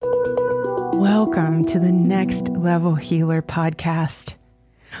Welcome to the Next Level Healer podcast.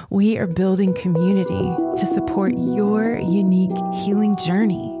 We are building community to support your unique healing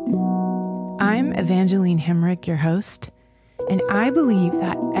journey. I'm Evangeline Hemrick, your host, and I believe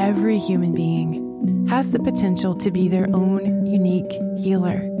that every human being has the potential to be their own unique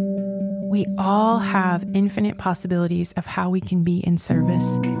healer. We all have infinite possibilities of how we can be in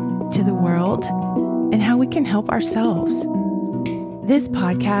service to the world and how we can help ourselves. This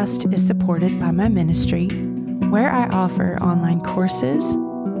podcast is supported by my ministry, where I offer online courses,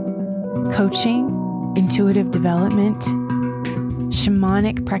 coaching, intuitive development,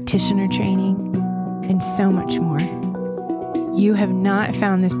 shamanic practitioner training, and so much more. You have not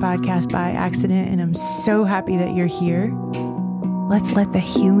found this podcast by accident, and I'm so happy that you're here. Let's let the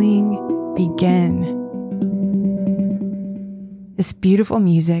healing begin. This beautiful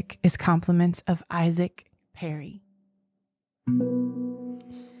music is compliments of Isaac Perry.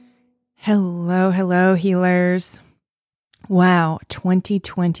 Hello, healers. Wow,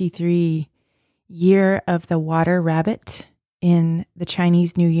 2023, year of the water rabbit in the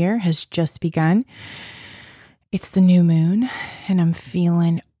Chinese New Year has just begun. It's the new moon, and I'm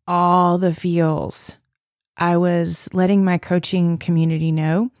feeling all the feels. I was letting my coaching community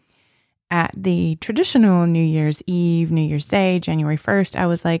know at the traditional New Year's Eve, New Year's Day, January 1st, I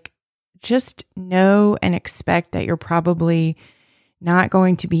was like, just know and expect that you're probably not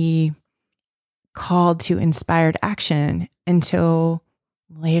going to be called to inspired action until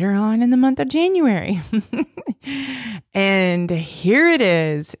later on in the month of January. And here it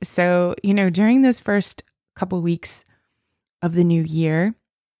is. So, during those first couple weeks of the new year,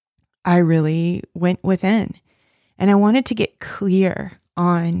 I really went within and I wanted to get clear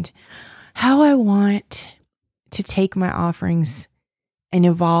on how I want to take my offerings and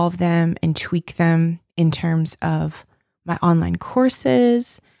evolve them and tweak them in terms of my online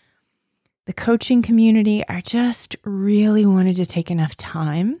courses, the coaching community. I just really wanted to take enough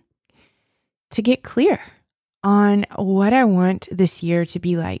time to get clear on what I want this year to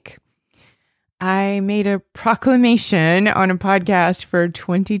be like. I made a proclamation on a podcast for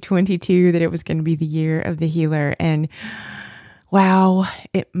 2022 that it was going to be the year of the healer. And wow,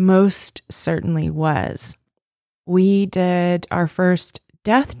 it most certainly was. We did our first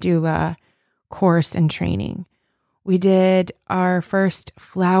death doula course and training. We did our first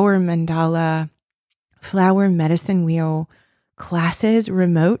flower mandala, flower medicine wheel classes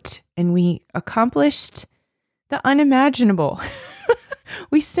remote, and we accomplished the unimaginable.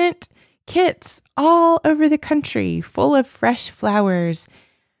 We sent kits all over the country full of fresh flowers,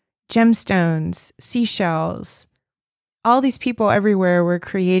 gemstones, seashells. All these people everywhere were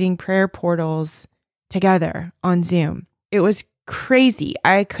creating prayer portals together on Zoom. It was crazy.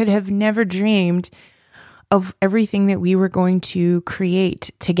 I could have never dreamed of everything that we were going to create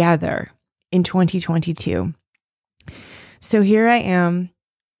together in 2022. So here I am,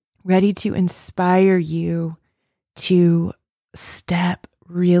 ready to inspire you to step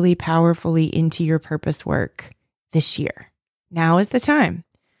really powerfully into your purpose work this year. Now is the time.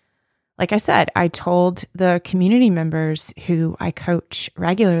 Like I said, I told the community members who I coach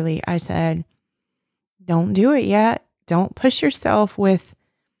regularly, I said, don't do it yet. Don't push yourself with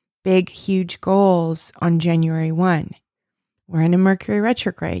big, huge goals on January 1. We're in a Mercury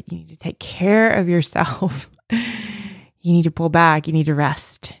retrograde. You need to take care of yourself. You need to pull back. You need to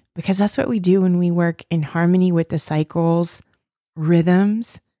rest, because that's what we do when we work in harmony with the cycles,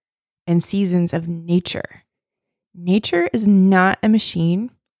 rhythms, and seasons of nature. Nature is not a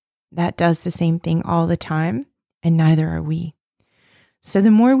machine that does the same thing all the time, and neither are we. So the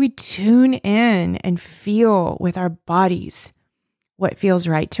more we tune in and feel with our bodies what feels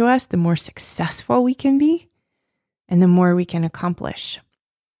right to us, the more successful we can be and the more we can accomplish.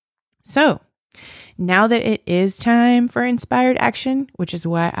 So now that it is time for inspired action, which is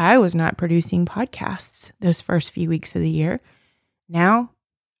why I was not producing podcasts those first few weeks of the year, now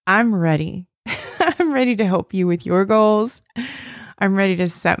I'm ready. I'm ready to help you with your goals. I'm ready to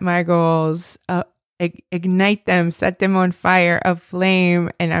set my goals, ignite them, set them on fire,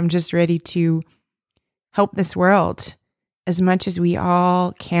 aflame, and I'm just ready to help this world as much as we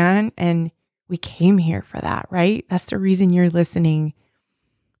all can. And we came here for that, right? That's the reason you're listening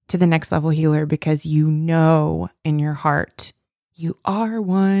to the Next Level Healer, because you know in your heart you are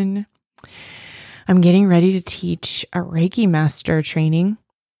one. I'm getting ready to teach a Reiki Master training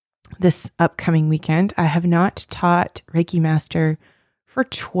this upcoming weekend. I have not taught Reiki Master for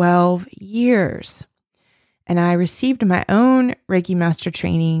 12 years. And I received my own Reiki Master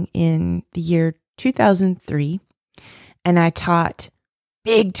training in the year 2003. And I taught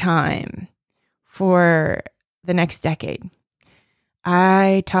big time for the next decade.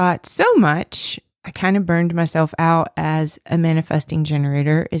 I taught so much, I kind of burned myself out, as a manifesting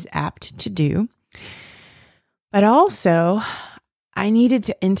generator is apt to do. But also, I needed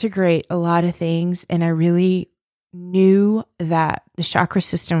to integrate a lot of things, and I really knew that the chakra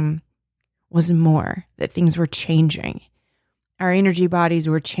system was more, that things were changing. Our energy bodies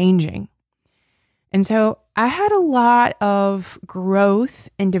were changing. And so I had a lot of growth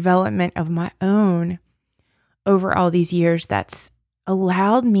and development of my own over all these years that's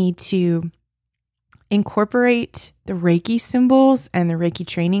allowed me to incorporate the Reiki symbols and the Reiki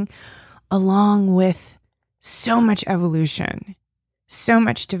training along with so much evolution, so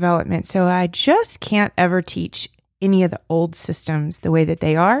much development. So I just can't ever teach any of the old systems the way that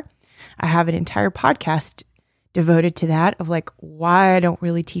they are. I have an entire podcast devoted to that, of like why I don't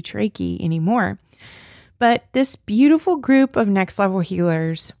really teach Reiki anymore. But this beautiful group of next level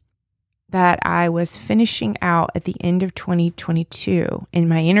healers that I was finishing out at the end of 2022 in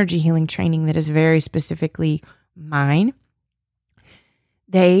my energy healing training that is very specifically mine,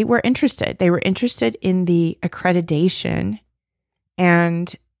 they were interested. They were interested in the accreditation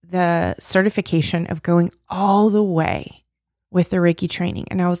and the certification of going all the way with the Reiki training.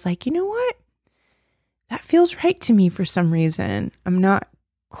 And I was like, you know what? That feels right to me for some reason. I'm not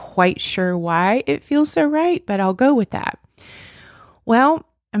quite sure why it feels so right, but I'll go with that. Well,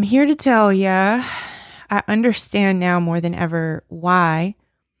 I'm here to tell you, I understand now more than ever why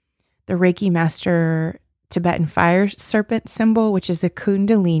the Reiki Master Tibetan fire serpent symbol, which is a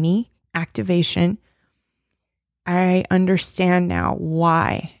Kundalini activation, I understand now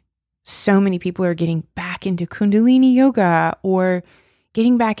why so many people are getting back into Kundalini yoga or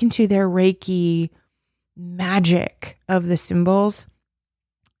getting back into their Reiki magic of the symbols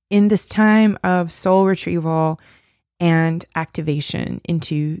in this time of soul retrieval and activation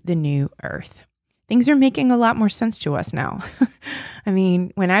into the new earth. Things are making a lot more sense to us now. I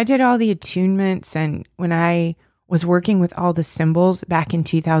mean, when I did all the attunements and when I was working with all the symbols back in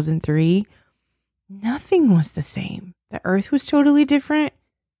 2003, nothing was the same. The earth was totally different.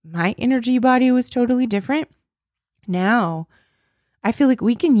 My energy body was totally different. Now, I feel like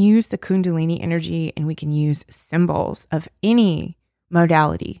we can use the Kundalini energy and we can use symbols of any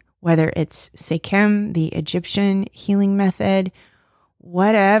modality, whether it's Sekhem, the Egyptian healing method,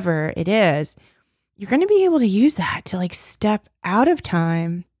 whatever it is, you're going to be able to use that to like step out of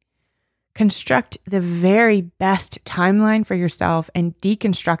time, construct the very best timeline for yourself, and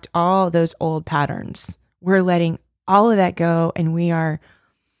deconstruct all those old patterns. We're letting all of that go, and we are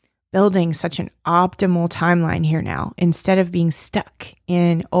building such an optimal timeline here now instead of being stuck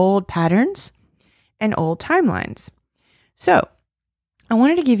in old patterns and old timelines. So I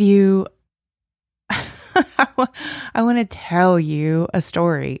wanted to give you, I want to tell you a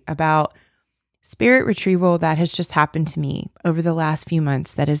story about spirit retrieval that has just happened to me over the last few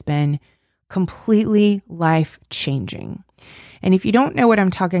months that has been completely life-changing. And if you don't know what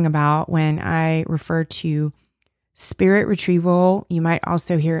I'm talking about when I refer to spirit retrieval, you might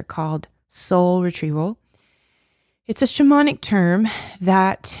also hear it called soul retrieval. It's a shamanic term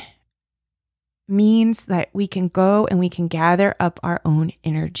that means that we can go and we can gather up our own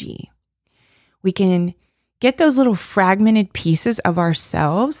energy. We can get those little fragmented pieces of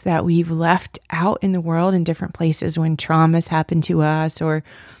ourselves that we've left out in the world in different places when traumas happened to us or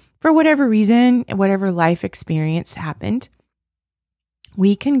for whatever reason, whatever life experience happened.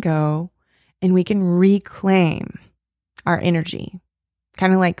 We can go and we can reclaim our energy,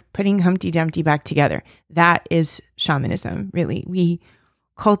 kind of like putting Humpty Dumpty back together. That is shamanism, really. We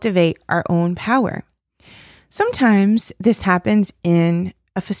cultivate our own power. Sometimes this happens in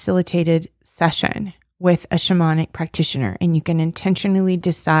a facilitated session with a shamanic practitioner, and you can intentionally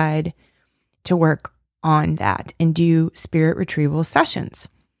decide to work on that and do spirit retrieval sessions.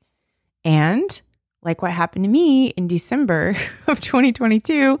 And like what happened to me in December of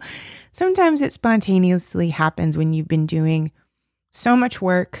 2022, sometimes it spontaneously happens when you've been doing so much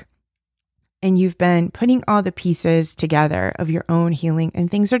work and you've been putting all the pieces together of your own healing and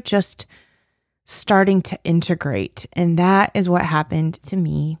things are just starting to integrate. And that is what happened to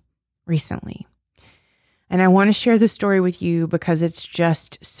me recently. And I want to share the story with you because it's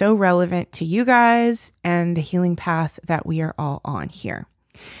just so relevant to you guys and the healing path that we are all on here.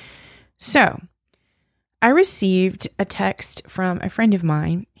 So I received a text from a friend of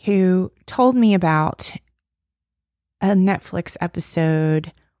mine who told me about a Netflix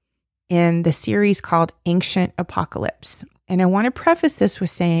episode in the series called Ancient Apocalypse. And I want to preface this with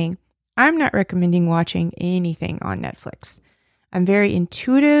saying, I'm not recommending watching anything on Netflix. I'm very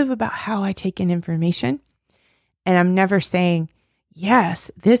intuitive about how I take in information. And I'm never saying, yes,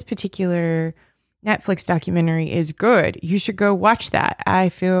 this particular Netflix documentary is good. You should go watch that. I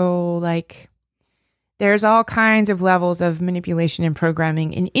feel like there's all kinds of levels of manipulation and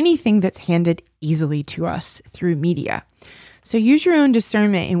programming in anything that's handed easily to us through media. So use your own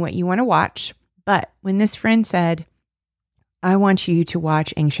discernment in what you want to watch. But when this friend said, I want you to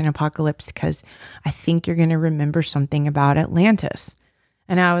watch Ancient Apocalypse because I think you're going to remember something about Atlantis.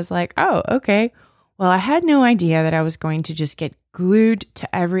 And I was like, oh, okay. Well, I had no idea that I was going to just get glued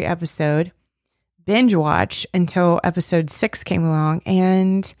to every episode, binge watch until episode 6 came along.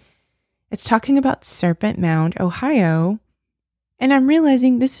 And it's talking about Serpent Mound, Ohio. And I'm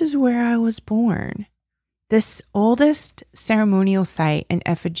realizing this is where I was born. This oldest ceremonial site and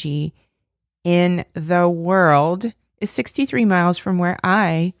effigy in the world is 63 miles from where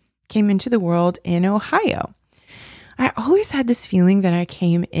I came into the world in Ohio. I always had this feeling that I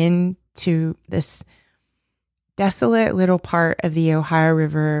came into this desolate little part of the Ohio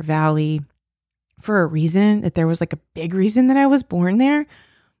River Valley for a reason, that there was like a big reason that I was born there,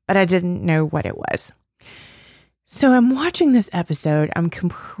 but I didn't know what it was. So I'm watching this episode. I'm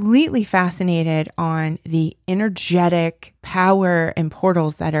completely fascinated on the energetic power and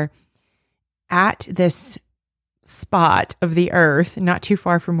portals that are at this spot of the earth, not too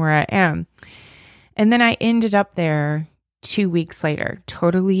far from where I am. And then I ended up there 2 weeks later,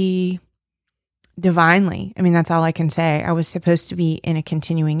 totally divinely. I mean, that's all I can say. I was supposed to be in a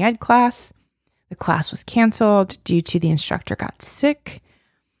continuing ed class. The class was canceled due to the instructor got sick.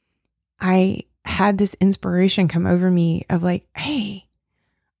 I had this inspiration come over me of like, hey,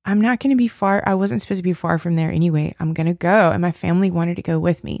 I'm not going to be far. I wasn't supposed to be far from there anyway. I'm going to go. And my family wanted to go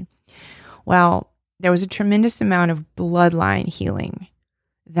with me. Well, there was a tremendous amount of bloodline healing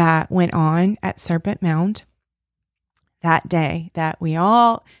that went on at Serpent Mound that day that we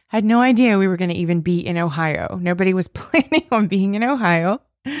all had no idea we were going to even be in Ohio. Nobody was planning on being in Ohio.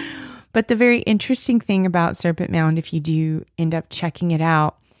 But the very interesting thing about Serpent Mound, if you do end up checking it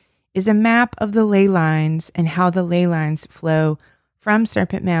out, is a map of the ley lines and how the ley lines flow from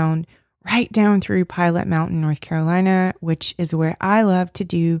Serpent Mound right down through Pilot Mountain, North Carolina, which is where I love to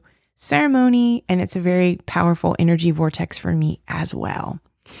do ceremony, and it's a very powerful energy vortex for me as well.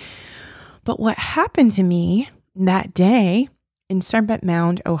 But what happened to me that day in Serpent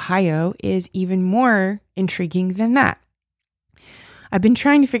Mound, Ohio, is even more intriguing than that. I've been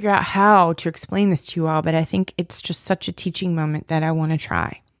trying to figure out how to explain this to you all, but I think it's just such a teaching moment that I want to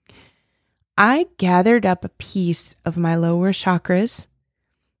try. I gathered up a piece of my lower chakras.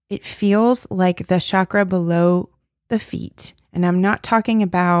 It feels like the chakra below the feet. And I'm not talking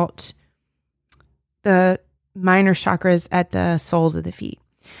about the minor chakras at the soles of the feet.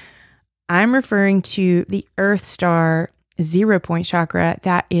 I'm referring to the Earth Star 0 point chakra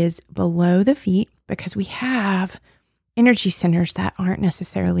that is below the feet, because we have energy centers that aren't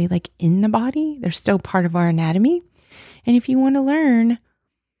necessarily like in the body. They're still part of our anatomy. And if you want to learn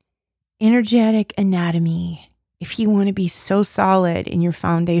energetic anatomy, if you want to be so solid in your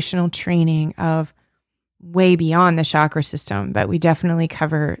foundational training of way beyond the chakra system, but we definitely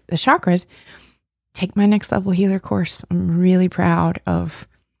cover the chakras, take my Next Level Healer course. I'm really proud of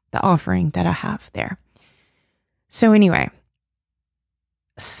the offering that I have there. So anyway,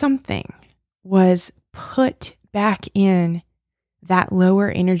 something was put back in that lower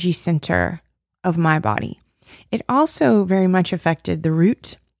energy center of my body. It also very much affected the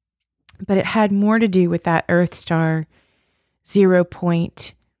root, but it had more to do with that Earth Star 0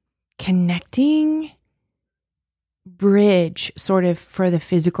 point connecting bridge sort of for the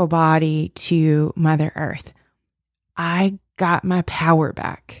physical body to Mother Earth. I got my power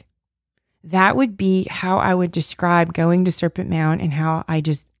back. That would be how I would describe going to Serpent Mound and how I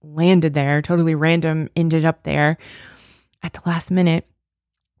just landed there, totally random, ended up there at the last minute.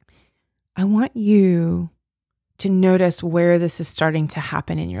 I want you to notice where this is starting to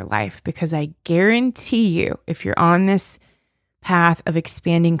happen in your life, because I guarantee you, if you're on this path of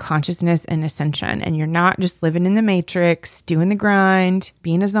expanding consciousness and ascension, and you're not just living in the matrix, doing the grind,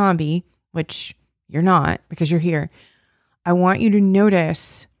 being a zombie, which you're not because you're here, I want you to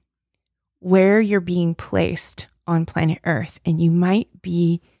notice where you're being placed on planet Earth. And you might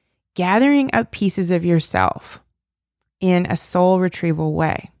be gathering up pieces of yourself in a soul retrieval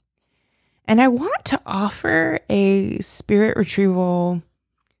way. And I want to offer a spirit retrieval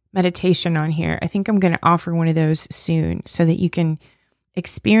meditation on here. I think I'm going to offer one of those soon so that you can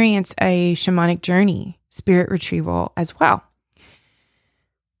experience a shamanic journey, spirit retrieval as well.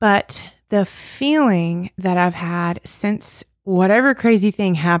 But the feeling that I've had since whatever crazy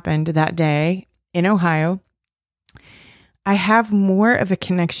thing happened that day in Ohio, I have more of a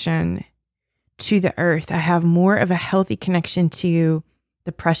connection to the earth. I have more of a healthy connection to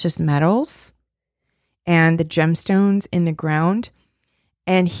the precious metals and the gemstones in the ground.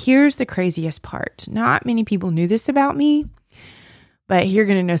 And here's the craziest part. Not many people knew this about me, but you're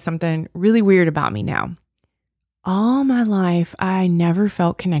going to know something really weird about me now. All my life, I never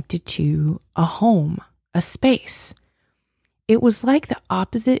felt connected to a home, a space. It was like the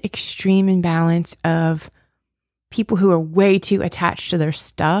opposite extreme imbalance of people who are way too attached to their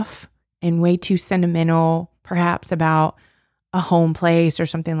stuff and way too sentimental, perhaps about a home place or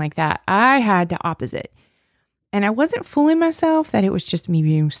something like that. I had the opposite. And I wasn't fooling myself that it was just me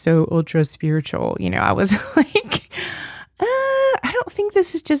being so ultra spiritual. I was like, I don't think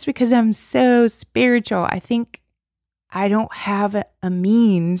this is just because I'm so spiritual. I think I don't have a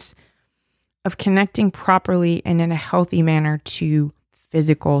means of connecting properly and in a healthy manner to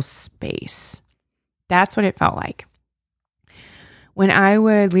physical space. That's what it felt like. When I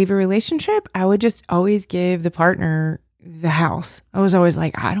would leave a relationship, I would just always give the partner the house. I was always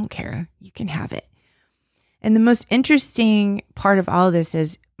like, I don't care. You can have it. And the most interesting part of all of this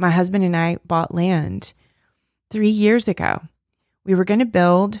is my husband and I bought land 3 years ago. We were going to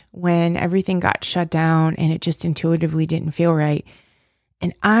build when everything got shut down and it just intuitively didn't feel right.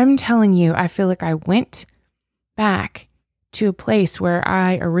 And I'm telling you, I feel like I went back to a place where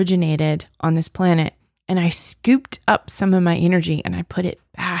I originated on this planet and I scooped up some of my energy and I put it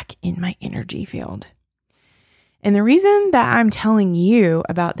back in my energy field. And the reason that I'm telling you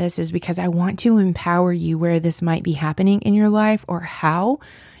about this is because I want to empower you where this might be happening in your life or how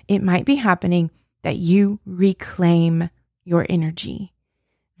it might be happening that you reclaim your energy.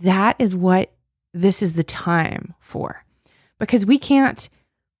 That is what this is the time for. Because we can't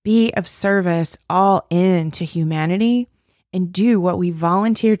be of service all in to humanity and do what we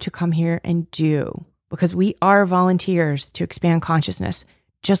volunteer to come here and do. Because we are volunteers to expand consciousness,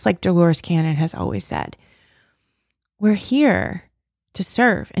 just like Dolores Cannon has always said. We're here to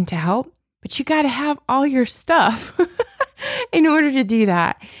serve and to help, but you got to have all your stuff in order to do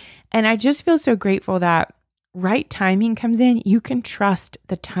that. And I just feel so grateful that right timing comes in. You can trust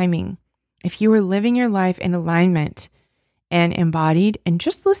the timing. If you are living your life in alignment and embodied and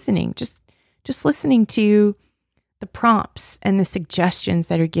just listening, just listening to the prompts and the suggestions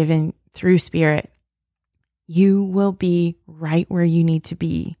that are given through spirit, you will be right where you need to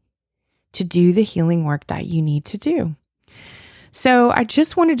be to do the healing work that you need to do. So I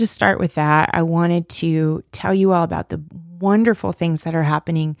just wanted to start with that. I wanted to tell you all about the wonderful things that are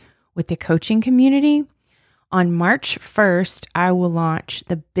happening with the coaching community. On March 1st, I will launch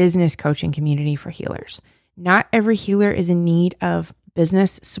the business coaching community for healers. Not every healer is in need of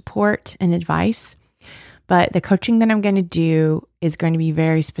business support and advice, but the coaching that I'm going to do is going to be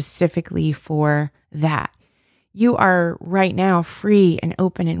very specifically for that. You are right now free and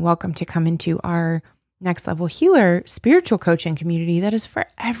open and welcome to come into our Next Level Healer spiritual coaching community that is for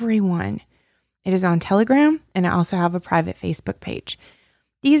everyone. It is on Telegram, and I also have a private Facebook page.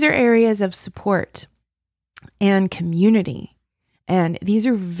 These are areas of support and community, and these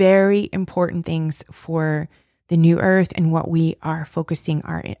are very important things for the new earth and what we are focusing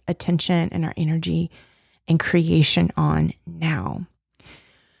our attention and our energy and creation on now.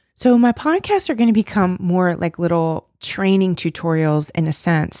 So my podcasts are going to become more like little training tutorials in a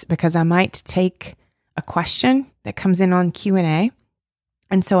sense, because I might take a question that comes in on Q&A.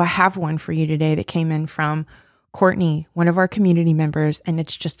 And so I have one for you today that came in from Courtney, one of our community members, and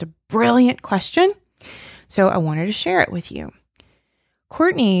it's just a brilliant question. So I wanted to share it with you.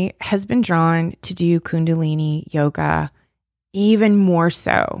 Courtney has been drawn to do Kundalini yoga even more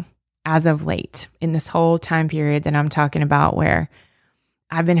so as of late in this whole time period that I'm talking about, where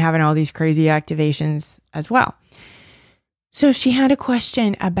I've been having all these crazy activations as well. So she had a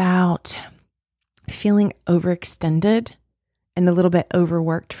question about feeling overextended and a little bit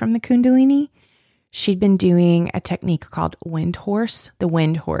overworked from the Kundalini. She'd been doing a technique called wind horse, the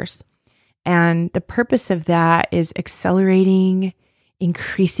wind horse. And the purpose of that is accelerating,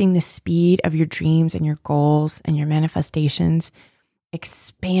 increasing the speed of your dreams and your goals and your manifestations,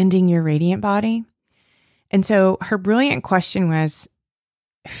 expanding your radiant body. And so her brilliant question was,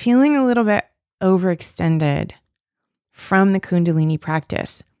 feeling a little bit overextended from the Kundalini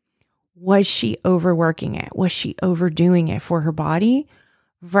practice, was she overworking it? Was she overdoing it for her body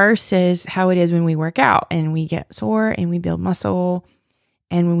versus how it is when we work out and we get sore and we build muscle?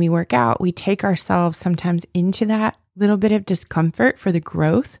 And when we work out, we take ourselves sometimes into that little bit of discomfort for the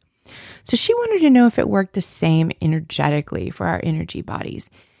growth. So she wanted to know if it worked the same energetically for our energy bodies.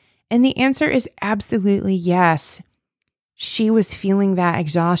 And the answer is absolutely yes. She was feeling that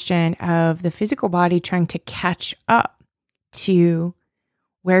exhaustion of the physical body trying to catch up to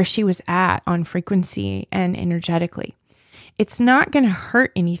where she was at on frequency and energetically. It's not going to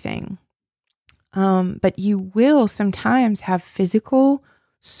hurt anything. But you will sometimes have physical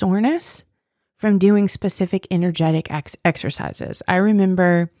soreness from doing specific energetic exercises. I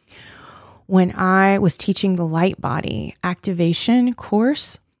remember when I was teaching the light body activation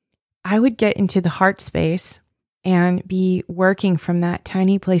course, I would get into the heart space and be working from that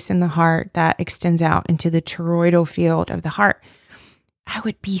tiny place in the heart that extends out into the toroidal field of the heart. I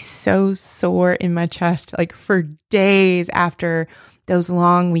would be so sore in my chest, like for days after those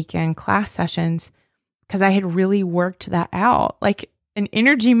long weekend class sessions, because I had really worked that out. Like an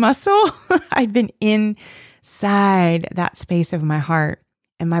energy muscle, I'd been inside that space of my heart,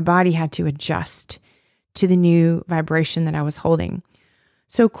 and my body had to adjust to the new vibration that I was holding.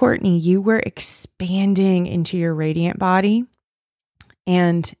 So Courtney, you were expanding into your radiant body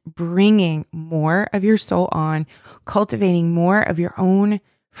and bringing more of your soul on, cultivating more of your own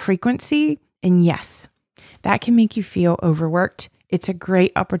frequency. And yes, that can make you feel overworked. It's a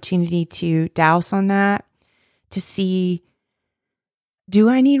great opportunity to douse on that, to see, do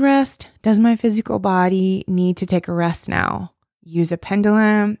I need rest? Does my physical body need to take a rest now? Use a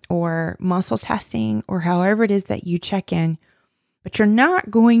pendulum or muscle testing or however it is that you check in. But you're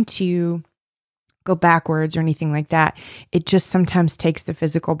not going to go backwards or anything like that. It just sometimes takes the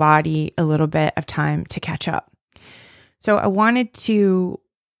physical body a little bit of time to catch up. So I wanted to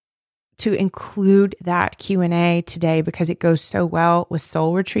include that Q&A today because it goes so well with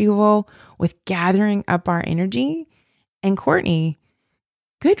soul retrieval, with gathering up our energy. And Courtney,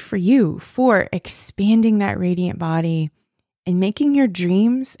 good for you for expanding that radiant body and making your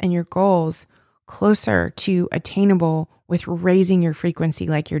dreams and your goals closer to attainable with raising your frequency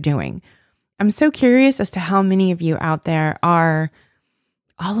like you're doing. I'm so curious as to how many of you out there are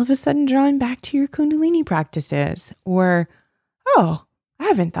all of a sudden drawn back to your Kundalini practices, or, oh, I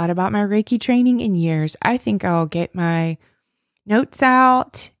haven't thought about my Reiki training in years. I think I'll get my notes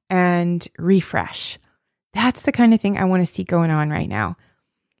out and refresh. That's the kind of thing I want to see going on right now.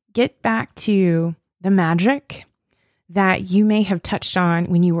 Get back to the magic that you may have touched on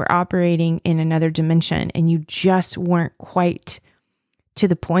when you were operating in another dimension and you just weren't quite to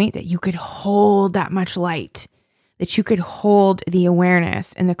the point that you could hold that much light, that you could hold the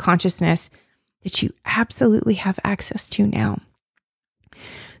awareness and the consciousness that you absolutely have access to now.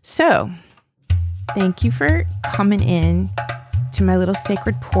 So, thank you for coming in to my little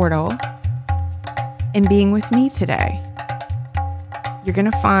sacred portal and being with me today. You're going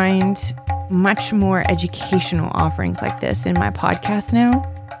to find much more educational offerings like this in my podcast now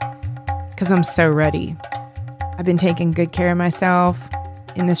because I'm so ready. I've been taking good care of myself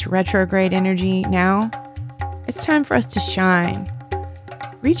in this retrograde energy now. It's time for us to shine.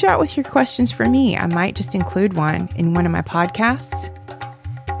 Reach out with your questions for me. I might just include one in one of my podcasts.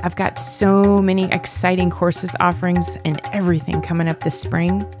 I've got so many exciting courses, offerings, and everything coming up this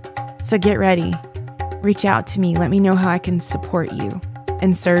spring. So get ready. Reach out to me. Let me know how I can support you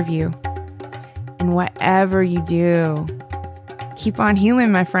and serve you. And whatever you do, keep on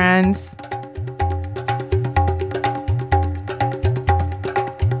healing, my friends.